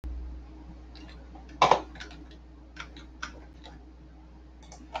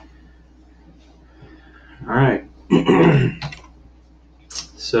All right.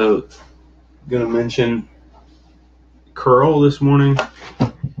 So, I'm going to mention curl this morning.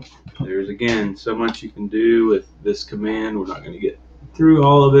 There's, again, so much you can do with this command. We're not going to get through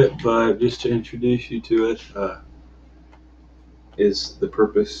all of it, but just to introduce you to it is the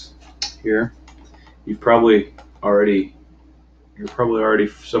purpose here. You're probably already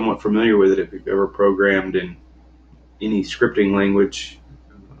somewhat familiar with it if you've ever programmed in any scripting language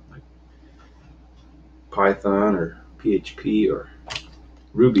like Python or PHP or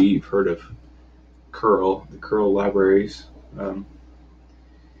Ruby. You've heard of curl, the curl libraries.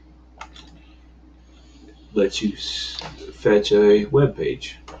 Lets you fetch a web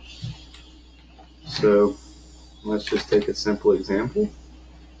page. So let's just take a simple example.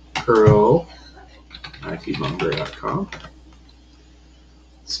 Curl itmonger.com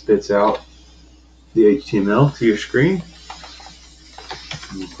spits out the HTML to your screen.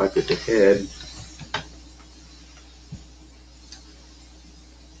 You type it to head.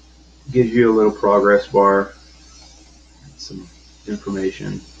 Gives you a little progress bar, some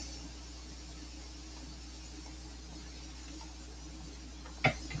information.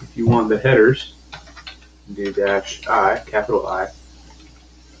 If you want the headers, do -I, capital I.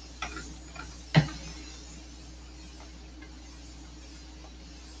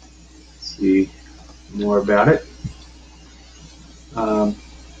 See more about it.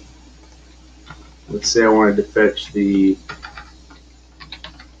 Let's say I wanted to fetch the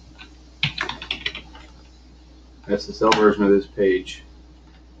SSL version of this page.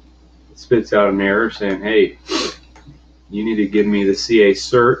 It spits out an error saying, hey, you need to give me the CA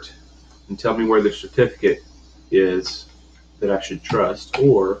cert and tell me where the certificate is that I should trust,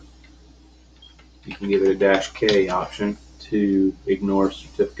 or you can give it a -K option to ignore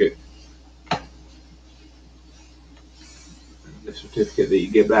certificate, the certificate that you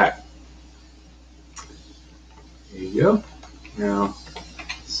get back. There you go. Now,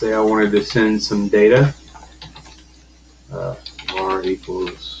 say I wanted to send some data. var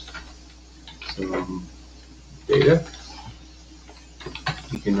equals some data.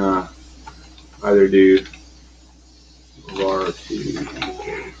 You can either do var2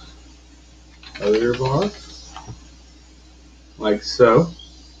 equals other var, like so.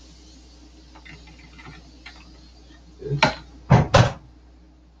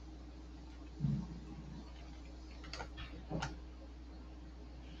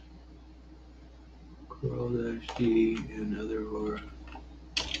 Curl-d and other var.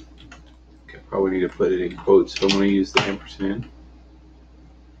 Okay, probably need to put it in quotes, so I'm going to use the ampersand.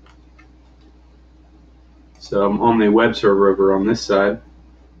 So I'm on the web server over on this side,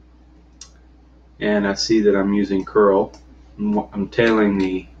 and I see that I'm using curl. I'm tailing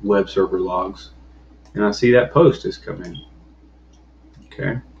the web server logs, and I see that post has come in.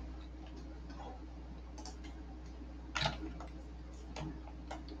 Okay.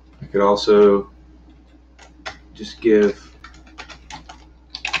 I could also just give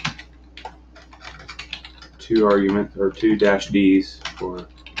two arguments or two -Ds for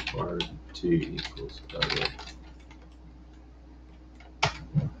var2 equals other.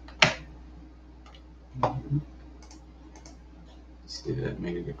 See, that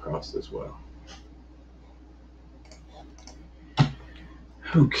made it across as well.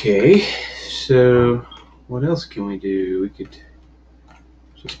 Okay, so what else can we do? We could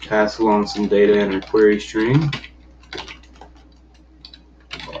just pass along some data in a query string.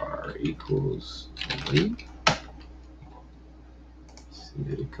 Var equals see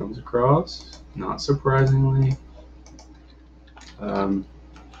that it comes across, not surprisingly.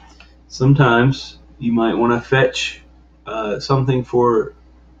 Sometimes you might want to fetch something for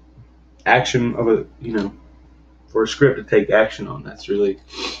action of a, for a script to take action on. That's really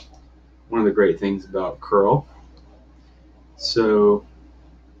one of the great things about curl. So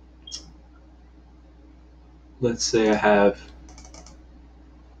let's say I have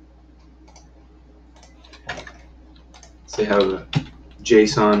a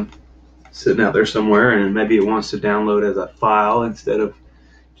JSON sitting out there somewhere, and maybe it wants to download as a file instead of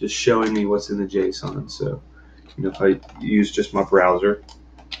just showing me what's in the JSON. So, if I use just my browser,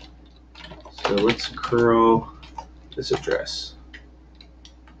 so let's curl this address.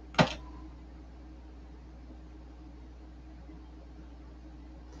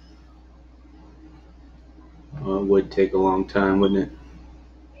 It would take a long time, wouldn't it?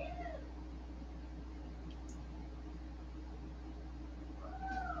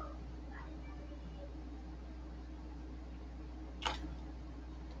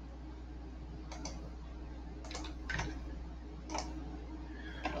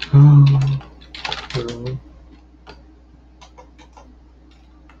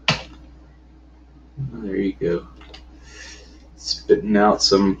 There out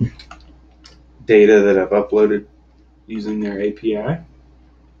some data that I've uploaded using their API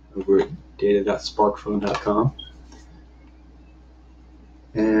over at data.sparkphone.com.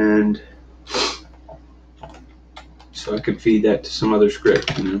 And so I could feed that to some other script,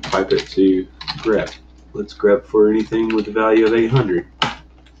 pipe it to grep. Let's grep for anything with a value of 800.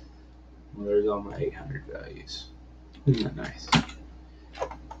 Well, there's all my 800 values. Isn't that nice?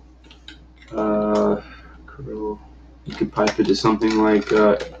 Curl. You could pipe it to something like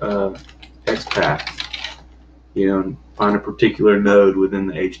XPath, and find a particular node within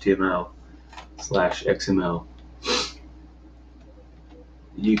the HTML/XML.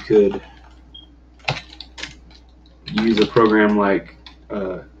 You could use a program like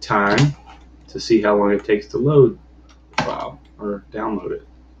Time to see how long it takes to load the file or download it.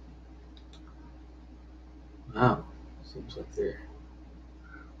 Wow, seems like they're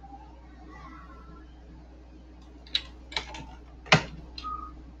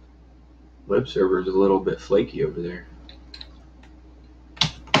web server is a little bit flaky over there.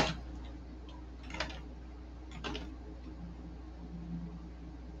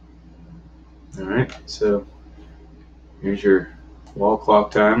 Alright, so here's your wall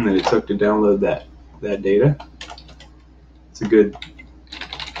clock time that it took to download that data. It's a good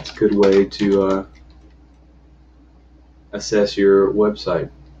way to assess your website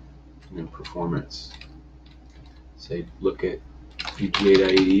performance. Say look at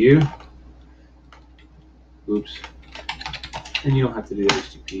wget.edu. Oops. And you don't have to do the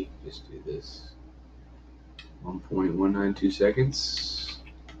HTTP, just do this. 1.192 seconds.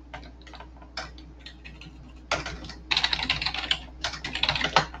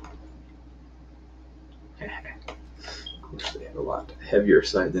 Of course, they have a lot heavier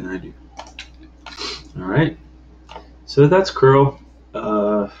site than I do. All right. So that's curl.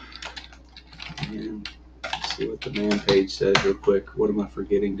 And let's see what the man page says real quick. What am I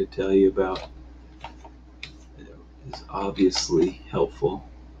forgetting to tell you about? Is obviously helpful.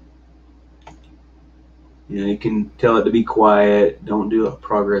 You can tell it to be quiet. Don't do a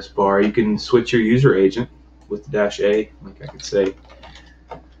progress bar. You can switch your user agent with the -A, like I could say.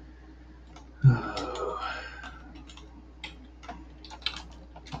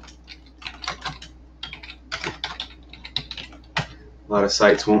 A lot of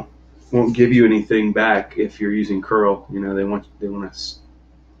sites won't give you anything back if you're using curl. They want to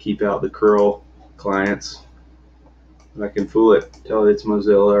keep out the curl clients. I can fool it, tell it it's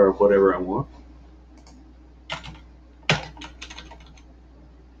Mozilla or whatever I want.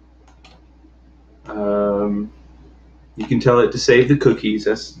 You can tell it to save the cookies.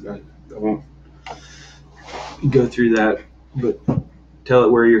 I won't go through that, but tell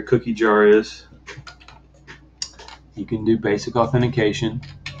it where your cookie jar is. You can do basic authentication.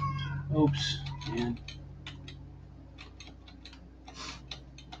 Oops, man.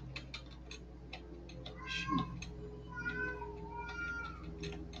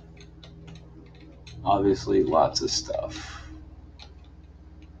 Obviously, lots of stuff.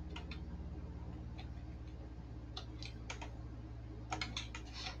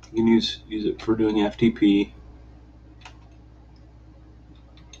 You can use it for doing FTP,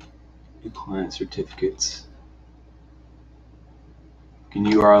 do client certificates. You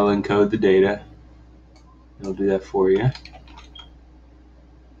can URL encode the data. It'll do that for you.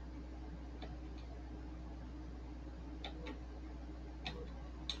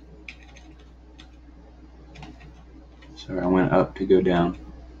 Sorry, I went up to go down.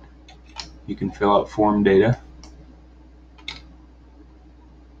 You can fill out form data.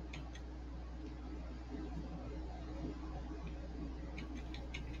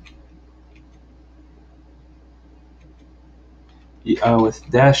 With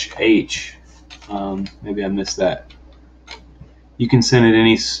 -H, maybe I missed that. You can send it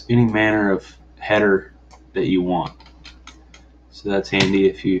any manner of header that you want. So that's handy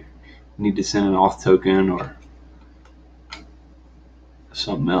if you need to send an auth token or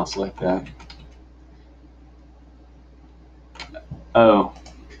something else like that. Oh,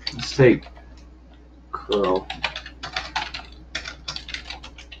 let's take curl.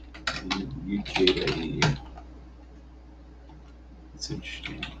 wget.edu. That's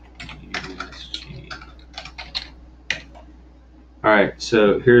interesting. USG. Alright,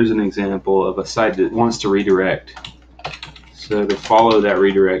 so here's an example of a site that wants to redirect. So to follow that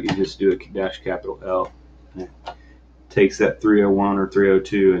redirect, you just do a -L. It takes that 301 or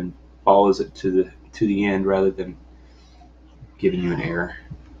 302 and follows it to the end rather than giving you an error.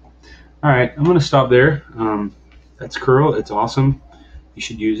 Alright, I'm going to stop there. That's curl. It's awesome. You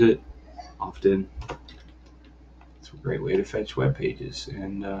should use it often. It's a great way to fetch web pages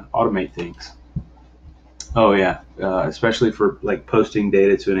and automate things. Oh yeah, especially for like posting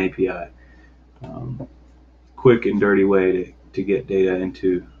data to an API. Quick and dirty way to get data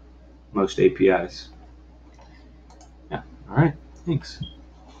into most APIs. Yeah. All right. Thanks.